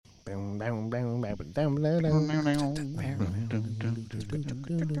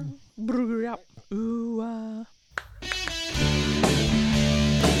Ooh, ah.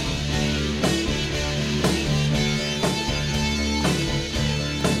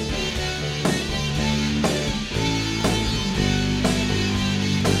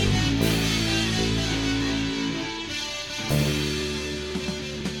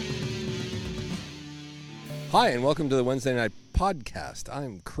 Hi, and welcome to the Wednesday Night Podcast.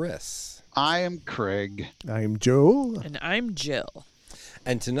 I'm Chris. I am Craig. I'm Joel. And I'm Jill.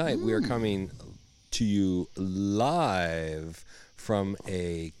 And tonight we are coming to you live from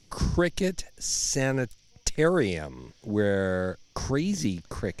a cricket sanitarium where crazy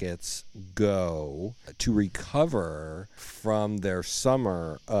crickets go to recover from their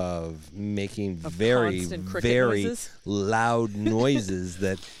summer of making very noises? loud noises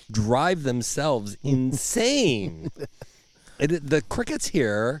that drive themselves insane. The crickets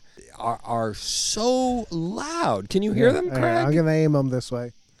here are so loud. Can you hear them, Craig? Right, I'm going to aim them this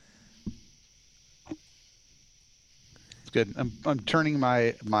way. Good. I'm turning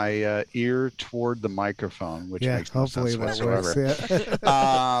my ear toward the microphone, which makes no sense whatsoever. Works,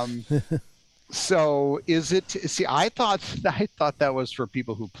 So is it? See, I thought that was for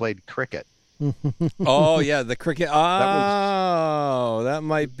people who played cricket. Oh yeah, the cricket. Oh, that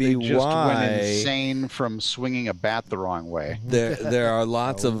might be they just why. went insane from swinging a bat the wrong way. There are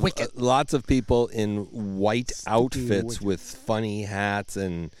lots of people in white outfits wicked. with funny hats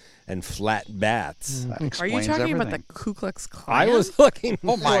and flat bats. That Are you explains talking about everything. the Ku Klux Klan? I was looking.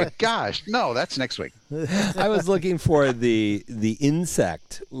 Oh my gosh! No, that's next week. I was looking for the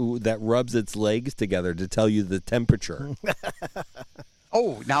insect that rubs its legs together to tell you the temperature.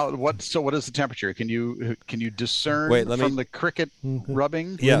 Oh, now what? So what is the temperature? Can you discern from the cricket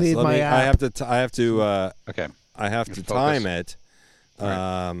rubbing? Yes, need my I app. have to. Okay. I have to Focus. time it.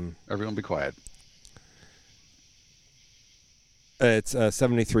 Everyone, be quiet. It's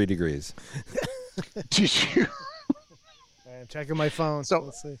 73 degrees. Did you? I'm checking my phone. So,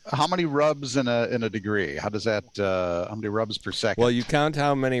 Let's see. how many rubs in a degree? How does that? How many rubs per second? Well, you count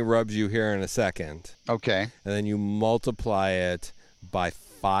how many rubs you hear in a second, Okay. and then you multiply it by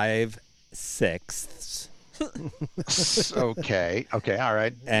 5/6 Okay. Okay. All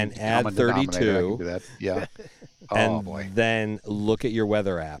right. and add Common denominator, I 32, can do that. Yeah. Oh and boy. then look at your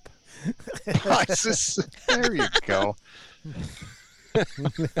weather app. There you go.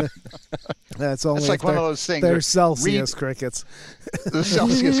 That's only It's like if one of they're- those things. They're that Celsius crickets. The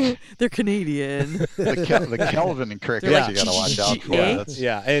Celsius, They're Canadian. the Kelvin and cricket They're you got to watch out for. Yeah. That's,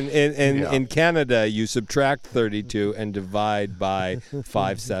 Yeah, and in Canada, you subtract 32 and divide by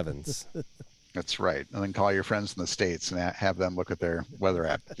 5/7. that's right. And then call your friends in the States and have them look at their weather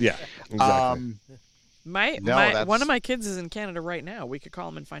app. Yeah, exactly. One of my kids is in Canada right now. We could call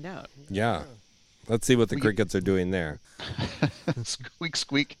him and find out. Yeah. Let's see what the crickets are doing there. Squeak,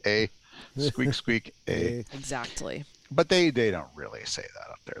 squeak, a. Squeak, squeak, a. Exactly. But they don't really say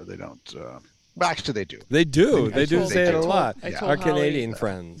that up there. They don't. Well, actually, they do. They do. They do told- say I it a told- lot. I told Our Holly- Canadian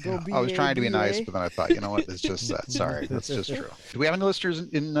friends. Go I was trying to be nice, BA. but then I thought, you know what? It's just that. Sorry, that's just true. Do we have any listeners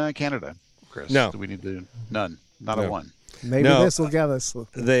in Canada, Chris? No. Do we need to? None. Not No. a one. Maybe No. this will get us.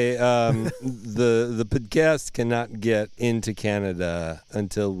 They the podcast cannot get into Canada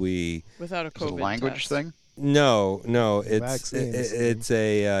until we. Without a Is it a COVID language test. thing? No, it's Vaccines. it's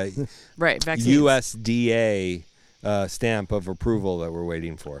a Right, vaccines. USDA stamp of approval that we're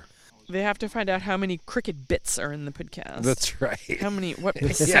waiting for. They have to find out how many cricket bits are in the podcast. That's right. What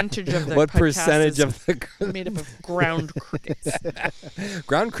percentage of the What podcast percentage is of the made up of ground crickets?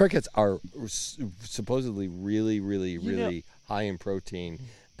 ground crickets are supposedly really, really, You know- really high in protein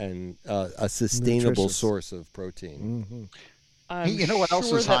and a sustainable Nutritious. source of protein. Mhm. I'm You know what else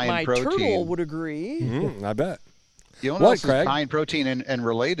sure is that high in my protein? turtle would agree. I bet. You know What, what else Craig? is high in protein and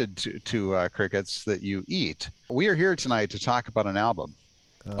related to crickets that you eat? We are here tonight to talk about an album.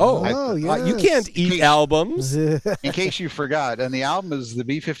 You can't eat Please. albums. In case you forgot, and the album is the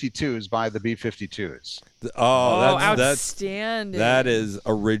B-52s by the B-52s Oh, that's outstanding. that is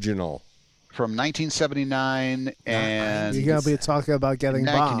original. from 1979. And You're going to be talking about getting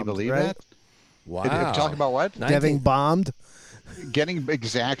Matt, bombed, can you believe right? that? Wow. Talk about what? Getting bombed? Getting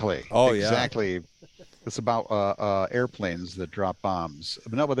exactly. Oh, yeah. Exactly. It's about airplanes that drop bombs.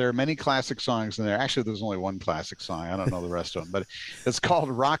 But there are many classic songs in there. Actually, there's only one classic song. I don't know the rest of them, but it's called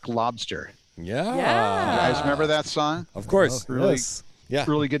Rock Lobster. Yeah. You Yeah. guys remember that song? Of course. Oh, really- yes. Yeah.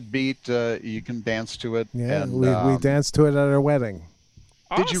 Really good beat. You can dance to it. Yeah, and, we danced to it at our wedding.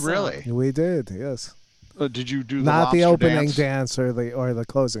 Did you Awesome. really? We did, yes. Did you do the Not the lobster opening dance? dance or the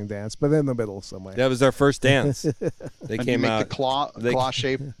closing dance, but in the middle somewhere. That was their first dance. They And came you make out. the claw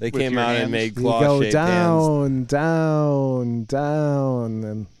shape. They with came your out hands? and made You go claw-shaped hands. down,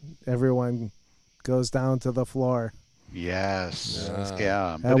 and everyone goes down to the floor. Yes. Yeah.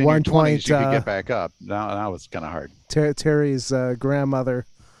 Yeah. But At in one your 20s, point, you could get back up. Now it's kind of hard. Terry's grandmother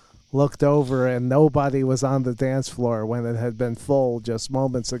looked over, and nobody was on the dance floor when it had been full just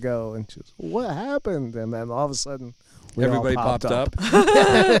moments ago. And she's, what happened? And then all of a sudden, we all Everybody popped up.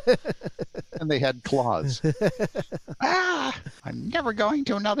 And they had claws. I'm never going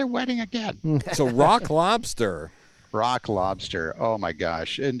to another wedding again. So rock lobster. Rock lobster. Oh my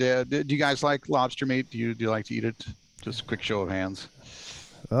gosh. And do you guys like lobster meat? Do you like to eat it? Just a quick show of hands.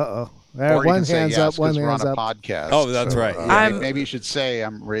 Uh-oh. Or you One can say hand's yes, up, one 'cause we're hand's on a up. podcast. Oh, that's So, right. I'm- maybe you should say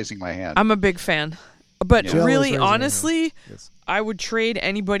I'm raising my hand. I'm a big fan. But Yeah. Jill is really, raising her hand. honestly, Yes. I would trade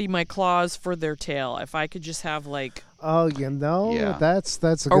anybody my claws for their tail. If I could just have like, Oh, Yeah. that's a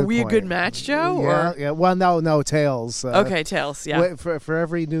are good we a point. good match, Joe? Yeah, Or yeah. Well, no, tails. okay, tails. Yeah. Wait, for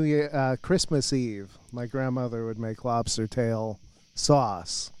every New Year, Christmas Eve, my grandmother would make lobster tail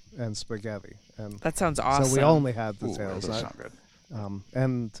sauce and spaghetti, and That sounds awesome. so we only had the Ooh, that tails. does sound good.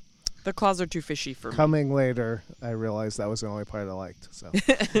 And The claws are too fishy for me. coming later, I realized that was the only part I liked. So,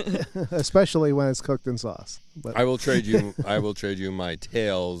 especially when it's cooked in sauce. But I will trade you. I will trade you my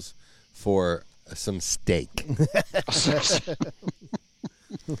tails for some steak.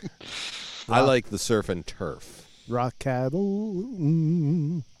 I like the surf and turf. rock cattle.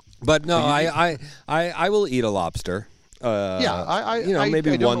 But no, I will eat a lobster. Yeah, I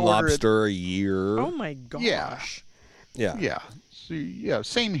maybe I don't one order it. lobster a year. Oh my gosh. Yeah. Yeah. Yeah. So, yeah,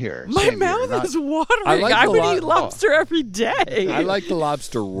 same here. My same mouth here. is watering. I like I the would eat lo- lobster every day. I like the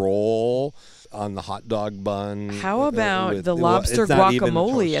lobster roll on the hot dog bun. How about with- the well, lobster it's not even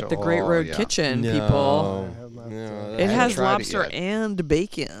guacamole at the Great Oh, Road yeah. Kitchen, No. people? No, It I has haven't tried it lobster yet. and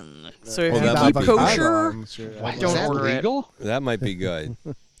bacon. So if Well, you that keep might be kosher, What, Don't is that order it. legal? that might be good.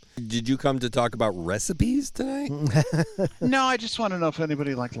 Did you come to talk about recipes tonight? No, I just want to know if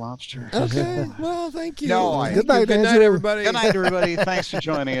anybody liked lobster. Okay. Well, thank you. No, I- Good night, Good night, Andrew. everybody. Good night, everybody. Thanks for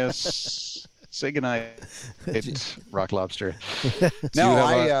joining us. Say good night. It's Rock Lobster. Do you No,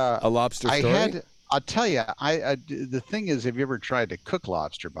 have a lobster I story? had. I'll tell you. The thing is, have you ever tried to cook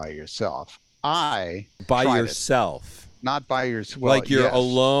lobster by yourself? I by tried it. yourself. Not by yourself. Well, Like you're yes.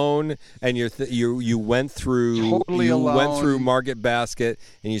 alone, and you went through Totally you went alone. through Market Basket,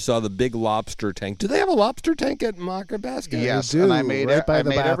 and you saw the big lobster tank. Do they have a lobster tank at Market Basket? Yes, do, and I made right by I the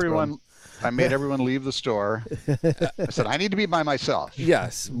made bathroom. everyone. I made everyone leave the store. I said I need to be by myself.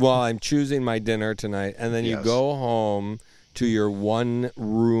 Yes. Well, I'm choosing my dinner tonight, and then you Yes. go home to your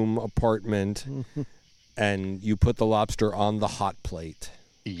one-room apartment, and you put the lobster on the hot plate.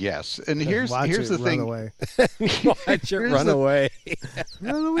 Yes, and here's Watch the it run thing. away. Watch it Here's run the- away.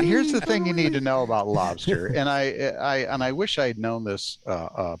 Here's the thing you need to know about lobster, and I wish I'd known this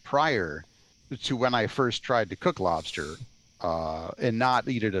prior to when I first tried to cook lobster, and not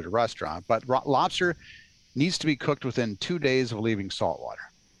eat it at a restaurant. But lobster needs to be cooked within 2 days of leaving salt water.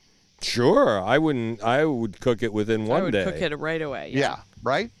 Sure, I would cook it within one I would day. cook it right away. Yeah,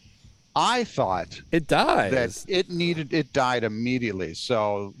 right. I thought It dies. that it died immediately.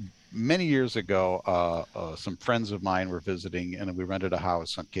 So many years ago, some friends of mine were visiting, and we rented a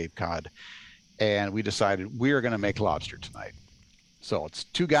house on Cape Cod, and we decided we are going to make lobster tonight. So it's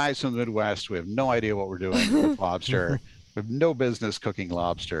two guys from the Midwest. We have no idea what we're doing with lobster. We have no business cooking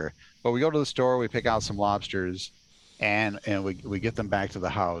lobster, but we go to the store, we pick out some lobsters, and we get them back to the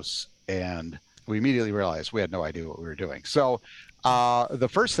house, and we immediately realized we had no idea what we were doing. So the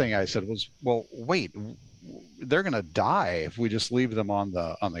first thing I said was, well, wait, they're going to die if we just leave them on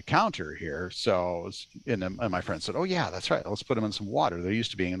the counter here. So, and my friend said, oh yeah, that's right. Let's put them in some water. They're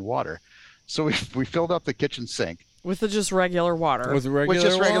used to being in water. So we filled up the kitchen sink With the just regular water. With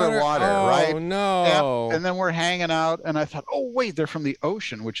just regular water, oh, right? no. And then we're hanging out, and I thought, oh wait, they're from the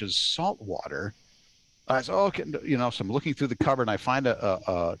ocean, which is salt water. I said, oh, okay, so I'm looking through the cupboard, and I find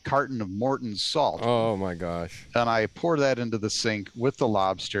a carton of Morton's salt. Oh my gosh. And I pour that into the sink with the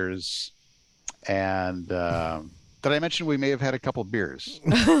lobsters. And did I mention we may have had a couple beers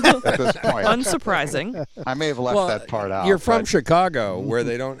at this point? Unsurprising. I may have left that part out. You're from but Chicago, where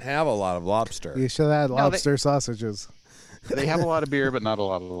they don't have a lot of lobster. You should have had they- lobster sausages. they have a lot of beer, but not a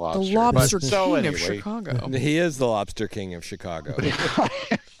lot of lobster. The lobster But, so king anyway, of Chicago. He is the lobster king of Chicago.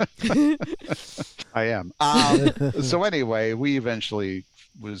 I am. So anyway, we eventually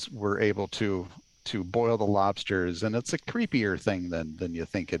were able to to boil the lobsters, and it's a creepier thing than you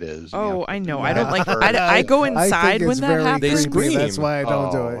think it is. Oh, I know. Yeah. I don't like. I go I inside think when it's that very happens. They creepy. scream. That's why I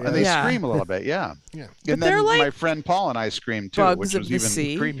don't do it. And they Yeah. scream a little bit, yeah. Yeah. But And they're then like my friend Paul and I screamed too, bugs which of was the even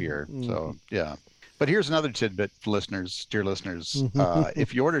sea. creepier. So yeah. But here's another tidbit, listeners, dear listeners.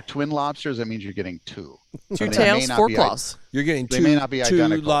 If you order twin lobsters, that means you're getting two. Two They may tails, not 4 be claws. You're getting They may not be two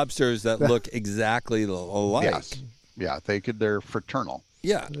identical. lobsters that look exactly alike. Yes. Yeah, they're fraternal.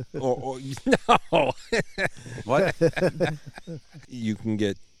 Yeah. or no. What? You can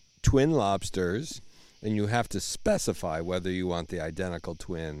get twin lobsters, and you have to specify whether you want the identical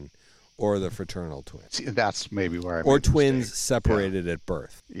twin or the fraternal twin. See, that's maybe where I Or made the twins mistake. separated at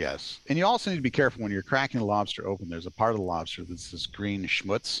birth. Yes. And you also need to be careful when you're cracking the lobster open. There's a part of the lobster that's this green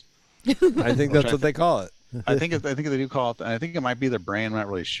schmutz. I think that's what they call it. I think they do call it. And I think it might be their brain. I'm not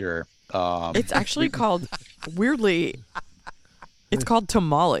really sure. It's actually called, weirdly, it's called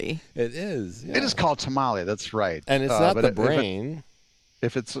tamale. It is. It is called tamale. That's right. And it's not but the brain.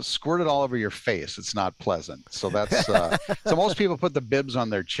 If it's squirted all over your face, it's not pleasant. So that's so most people put the bibs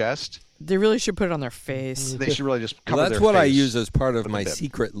on their chest. They really should put it on their face. They should really just cover Well, that's their what I face use as part of with a my bib.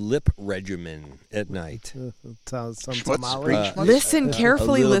 secret lip regimen at night. Some Schmutz, tamale. green schmutz. Listen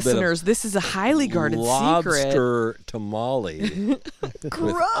carefully, A little bit of listeners. This is a highly guarded secret. Lobster tamale with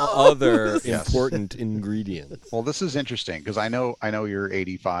Gross. other Yes. important ingredients. Well, this is interesting because I know you're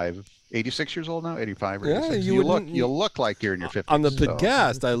 86 years old now, 85 or Yeah, 86. you You look like you're in your 50s. On the so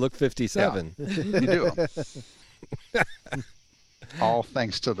podcast, I look 57. you do. All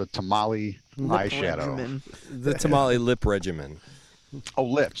thanks to the tamale eyeshadow. Regimen. The tamale lip regimen. Oh,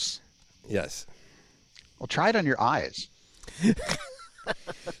 lips. Yes. Well, try it on your eyes.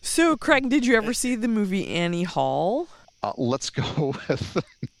 So, Craig, did you ever see the movie Annie Hall? Let's go with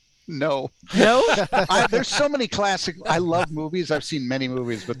no. No? There's so many classic. I love movies. I've seen many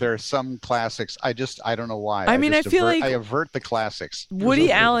movies, but there are some classics. I don't know why. I mean, I feel like I avert the classics.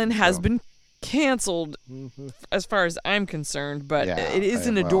 Woody Allen has So- been canceled as far as I'm concerned, but Yeah, it is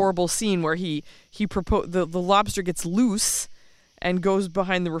an well. adorable scene where he the lobster gets loose and goes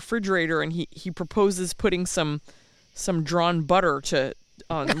behind the refrigerator, and he proposes putting some drawn butter to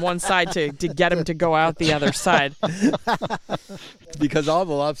on one side to get him to go out the other side. Because all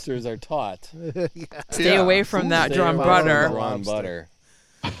the lobsters are taught. Stay away from that Stay drawn away butter. from drawn butter.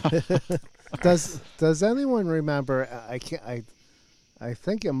 Does anyone remember? I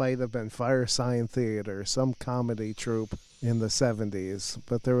think it might have been Firesign Theater, some comedy troupe in the 70s.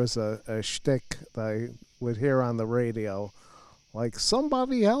 But there was a shtick that I would hear on the radio, like,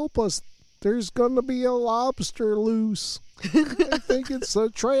 somebody help us. There's going to be a lobster loose. I think it's a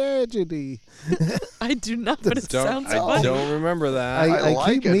tragedy. I do not, but it sounds I funny. don't remember that. I I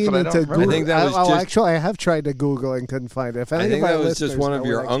like keep it, but I meaning don't to remember. Google. I think that was just- actually, I have tried to Google and couldn't find it. If any I think of my that was just listeners one know of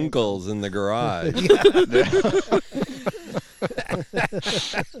where your that came uncles in the garage.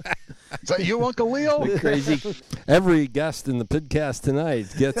 Is that you, Uncle Leo? Crazy. Every guest in the podcast tonight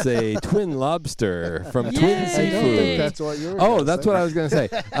gets a twin lobster from Twin Yay. I don't Seafood. think that's what you were Oh, gonna that's say. what I was going to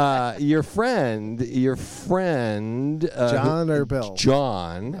say. Your friend, John or Bill?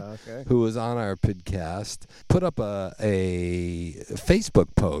 John, Okay. who was on our podcast, put up a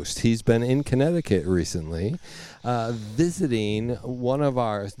Facebook post. He's been in Connecticut recently, visiting one of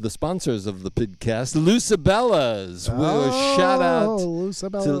the sponsors of the podcast, Lucibella's. Shout out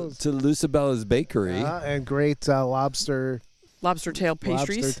Lucibella's. to Lucibella's Bakery. And great lobster Lobster tail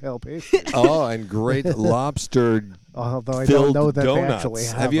pastries. tail pastries. Oh, and great lobster Although I don't filled know that donuts. they actually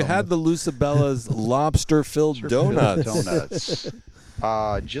have you them. had the Lucibella's lobster filled donuts? Donuts.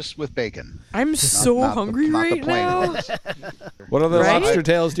 Just with bacon. I'm so not hungry the right plain now. ones. What other Right? lobster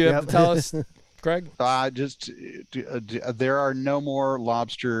tails do you have Yep. to tell us, Craig? There are no more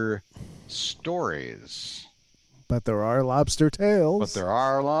lobster stories, But there are lobster tails. but there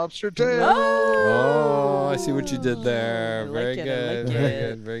are lobster tails. Oh, I see what you did there. I like Very it, I good. like Very it.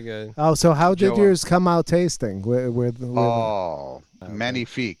 good. Very good. Oh, so how did Joe, yours come out tasting? With Oh,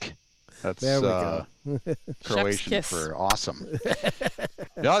 magnifique. That's There we go. Croatian kiss. for awesome.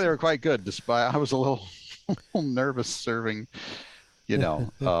 Yeah, they were quite good. Despite I was a little nervous serving,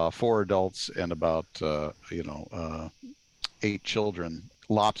 4 adults and about 8 children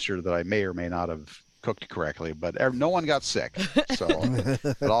lobster that I may or may not have cooked correctly, but no one got sick, so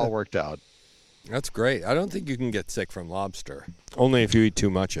it all worked out. That's great. I don't think you can get sick from lobster. Only if you eat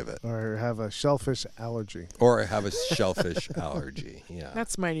too much of it. or have a shellfish allergy. Or have a shellfish allergy. Yeah.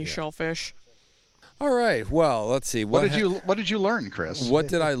 That's mighty shellfish. All right. Well, let's see. What did you learn, Chris? What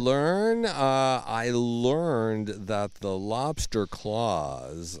did I learn? I learned that the lobster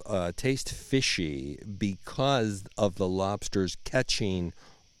claws taste fishy because of the lobsters catching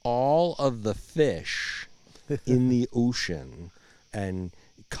all of the fish in the ocean and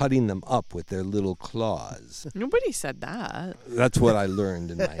cutting them up with their little claws. Nobody said that. That's what I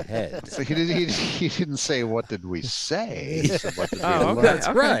learned in my head. So he didn't say, what did we say? He said, what did we Oh, okay. learn? That's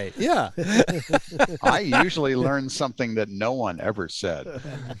right. Yeah. I usually learn something that no one ever said.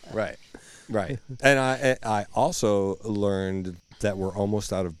 Right. Right. And I also learned that we're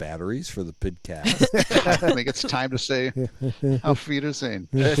almost out of batteries for the podcast. I think it's time to say, auf Wiedersehen.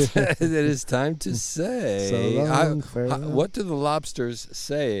 It is time to say. So long, farewell. What do the lobsters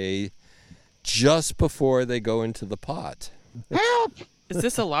say just before they go into the pot? Help! Is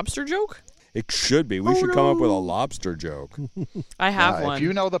this a lobster joke? It should be. We should come up with a lobster joke. I have one. If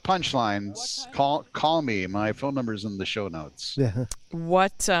you know the punchlines, call me. My phone number's in the show notes. Yeah.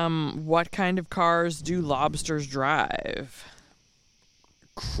 What kind of cars do lobsters drive?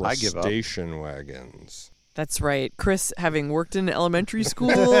 I give up. Crustacean wagons. That's right. Chris, having worked in elementary school,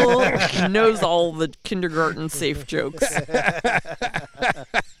 knows all the kindergarten safe jokes.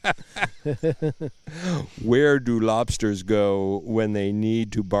 Where do lobsters go when they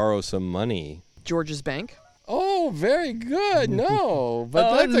need to borrow some money? George's Bank. Oh, very good. No, but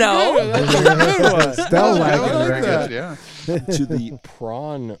Oh, that's no. a good one. Still I wagging like right that. Yeah. To the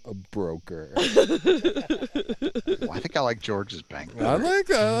prawn broker. Well, I think I like George's Bank. I like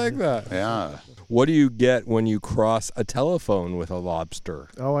that. Yeah. What do you get when you cross a telephone with a lobster?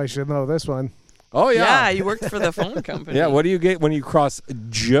 Oh, I should know this one. Oh, Yeah, yeah. you worked for the phone company. Yeah, what do you get when you cross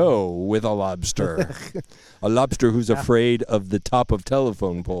Joe with a lobster? A lobster who's afraid of the top of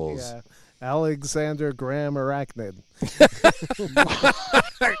telephone poles. Yeah. Alexander Graham Arachnid.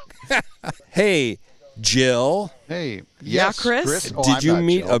 Hey, Jill, Hey. Yeah, Yes, Chris? Oh, did I'm you not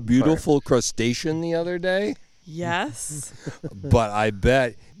meet Jill. a beautiful crustacean the other day? Yes. But I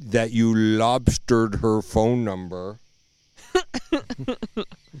bet that you lobstered her phone number.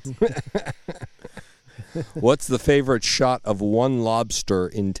 What's the favorite shot of one lobster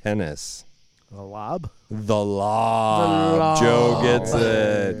in tennis? A lob. The lob. Joe gets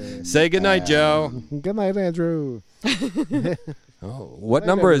it. Say goodnight, Joe. Good night, Andrew. Oh, what Night,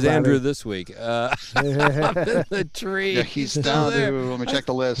 number is everybody. Andrew this week? The tree. Yeah, he's Still down there. to, let me check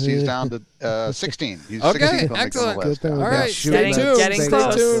the list. He's down to 16. He's Okay, 16th on the excellent. list. Good thing we All got right, shooting stay at tuned. Getting Stay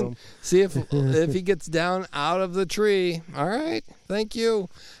close. tuned. See if he gets down out of the tree. All right. Thank you.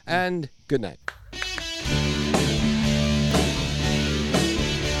 And good night.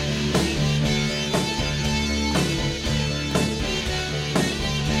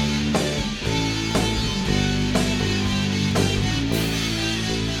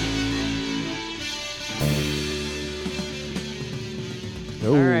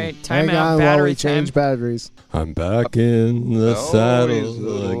 All right, time Hang out, on battery while we time. change batteries. I'm back in the Oh, saddle he's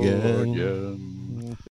again. again.